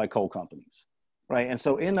by coal companies, right? And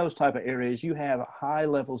so in those type of areas, you have high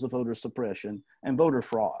levels of voter suppression and voter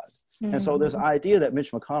fraud. Mm-hmm. And so this idea that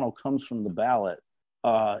Mitch McConnell comes from the ballot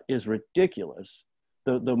is ridiculous.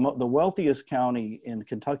 the wealthiest county in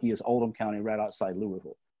Kentucky is Oldham County, right outside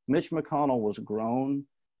Louisville. Mitch McConnell was grown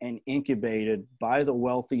and incubated by the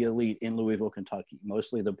wealthy elite in Louisville, Kentucky,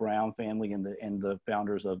 mostly the Brown family and the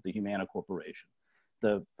founders of the Humana Corporation.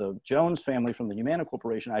 The Jones family from the Humana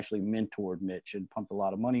Corporation actually mentored Mitch and pumped a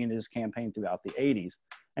lot of money into his campaign throughout the 80s.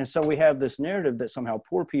 And so we have this narrative that somehow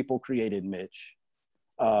poor people created Mitch,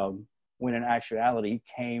 when in actuality he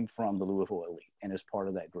came from the Louisville elite and is part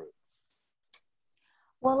of that group.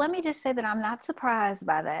 Well, let me just say that I'm not surprised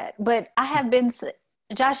by that, but I have been,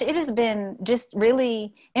 Josh, it has been just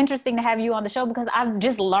really interesting to have you on the show because I've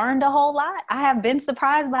just learned a whole lot. I have been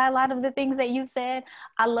surprised by a lot of the things that you've said.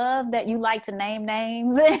 I love that you like to name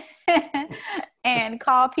names and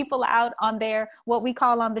call people out on their, what we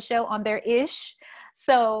call on the show, on their ish.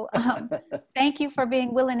 So thank you for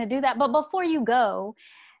being willing to do that. But before you go,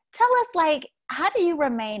 tell us, like, how do you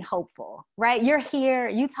remain hopeful, right? You're here,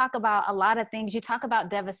 you talk about a lot of things, you talk about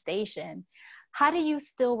devastation. How do you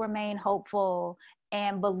still remain hopeful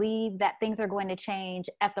and believe that things are going to change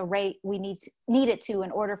at the rate we need it to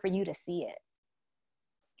in order for you to see it?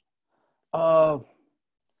 I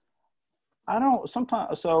don't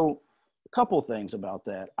sometimes, so a couple things about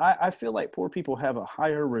that. I feel like poor people have a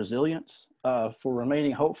higher resilience for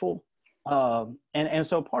remaining hopeful. And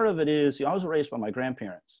so part of it is, I was raised by my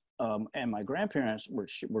grandparents, and my grandparents were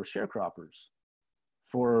sharecroppers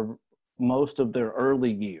for most of their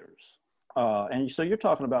early years. And so you're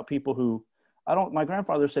talking about people who, my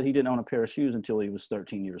grandfather said he didn't own a pair of shoes until he was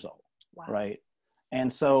 13 years old. Wow. Right?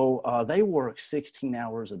 And so they worked 16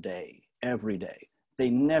 hours a day, every day. They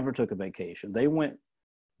never took a vacation. They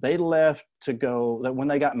left to go, that when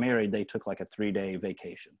they got married, they took like a 3-day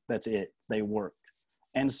vacation. That's it. They worked.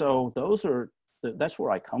 And so that's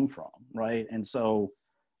where I come from, right? And so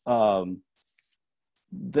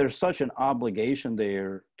there's such an obligation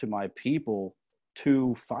there to my people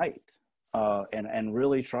to fight and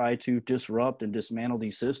really try to disrupt and dismantle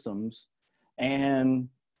these systems and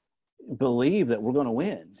believe that we're going to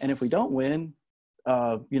win. And if we don't win,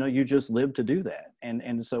 you just live to do that.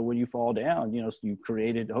 And so when you fall down, you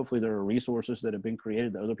created, hopefully there are resources that have been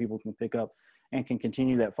created that other people can pick up and can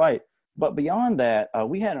continue that fight. But beyond that,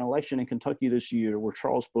 we had an election in Kentucky this year where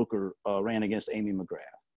Charles Booker ran against Amy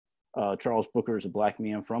McGrath. Charles Booker is a Black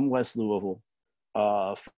man from West Louisville,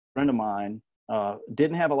 a friend of mine,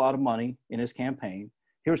 didn't have a lot of money in his campaign.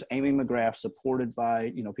 Here's Amy McGrath, supported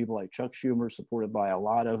by people like Chuck Schumer, supported by a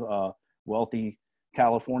lot of wealthy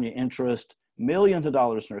California interest, millions of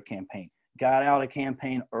dollars in her campaign. Got out of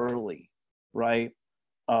campaign early, right?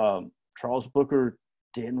 Charles Booker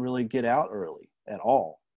didn't really get out early at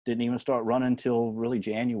all. Didn't even start running until really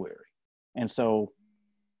January. And so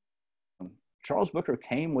Charles Booker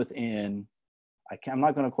came within, I'm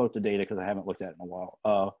not going to quote the data because I haven't looked at it in a while,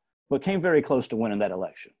 but came very close to winning that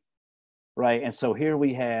election, right? And so here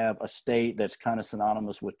we have a state that's kind of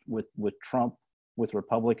synonymous with Trump, with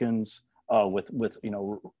Republicans, with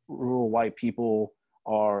rural white people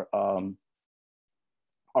are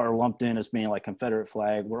lumped in as being like Confederate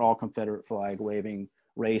flag. We're all Confederate flag waving,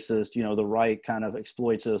 racist. The right kind of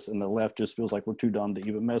exploits us, and the left just feels like we're too dumb to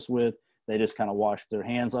even mess with. They just kind of wash their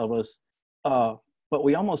hands of us. But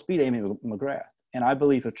we almost beat Amy McGrath, and I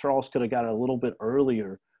believe if Charles could have got it a little bit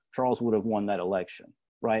earlier, Charles would have won that election,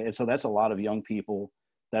 right? And so that's a lot of young people.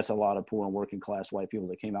 That's a lot of poor and working class white people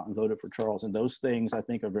that came out and voted for Charles. And those things I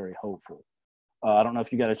think are very hopeful. I don't know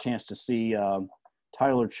if you got a chance to see,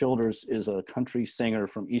 Tyler Childers is a country singer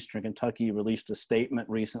from Eastern Kentucky, released a statement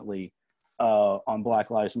recently on Black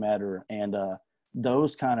Lives Matter. And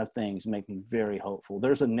those kind of things make me very hopeful.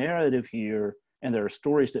 There's a narrative here, and there are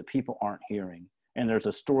stories that people aren't hearing. And there's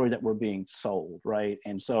a story that we're being sold, right?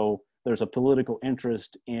 And so there's a political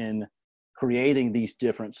interest in creating these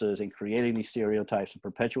differences and creating these stereotypes and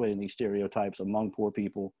perpetuating these stereotypes among poor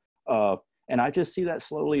people. And I just see that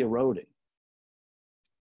slowly eroding.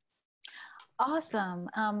 Awesome.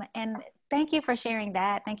 And thank you for sharing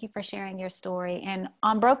that. Thank you for sharing your story. And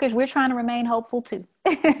on Brokers, we're trying to remain hopeful too.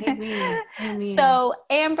 Amen. Amen. So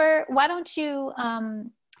Amber, why don't you,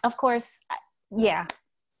 of course, yeah,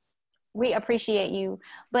 we appreciate you.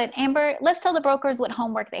 But Amber, let's tell the Brokers what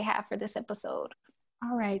homework they have for this episode.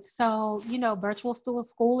 All right. So, virtual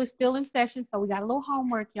school is still in session. So we got a little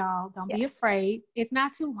homework, y'all. Don't be afraid. It's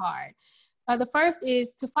not too hard. The first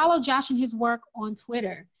is to follow Josh and his work on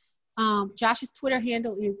Twitter. Josh's Twitter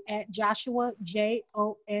handle is at Joshua,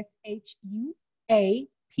 JOSHUAPOE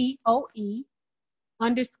 _LOU.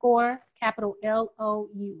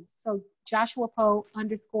 So Joshua Poe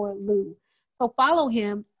 _Lou. So follow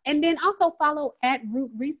him, and then also follow at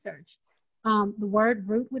Root Research. The word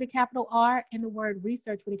root with a capital R and the word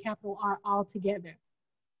research with a capital R all together.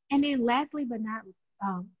 And then lastly, but not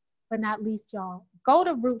least, y'all, go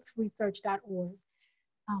to rootsresearch.org.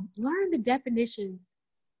 Learn the definitions.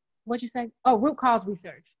 What'd you say? Oh, root cause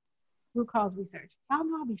research. Root cause research. Y'all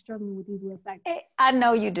know I'll be struggling with these websites. I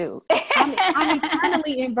know you do. I'm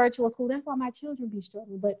eternally in virtual school. That's why my children be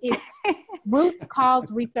struggling. But it's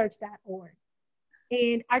rootscauseresearch.org.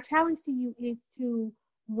 And our challenge to you is to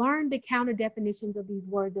learn the counter definitions of these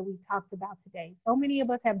words that we've talked about today. So many of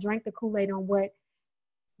us have drank the Kool-Aid on what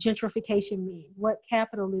gentrification means, what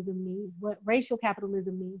capitalism means, what racial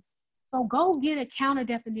capitalism means. So go get a counter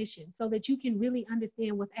definition so that you can really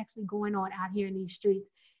understand what's actually going on out here in these streets.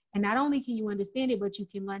 And not only can you understand it, but you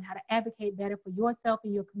can learn how to advocate better for yourself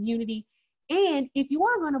and your community. And if you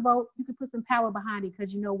are going to vote, you can put some power behind it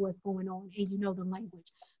because you know what's going on and you know the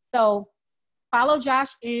language. So follow Josh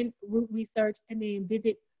in Root Research and then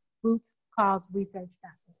visit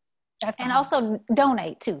rootscauseresearch.org. And also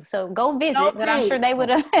donate too. So go visit, donate. But I'm sure they would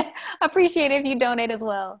appreciate it if you donate as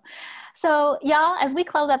well. So y'all, as we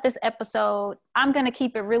close out this episode, I'm going to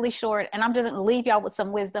keep it really short, and I'm just going to leave y'all with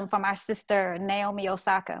some wisdom from our sister, Naomi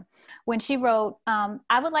Osaka, when she wrote,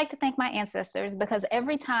 I would like to thank my ancestors because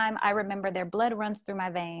every time I remember their blood runs through my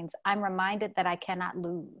veins, I'm reminded that I cannot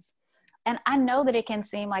lose. And I know that it can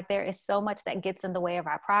seem like there is so much that gets in the way of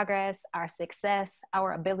our progress, our success,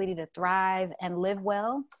 our ability to thrive and live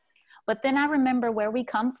well. But then I remember where we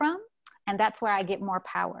come from, and that's where I get more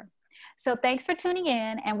power. So thanks for tuning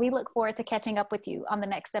in, and we look forward to catching up with you on the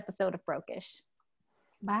next episode of Brokish.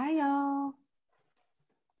 Bye, y'all.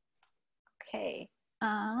 Okay.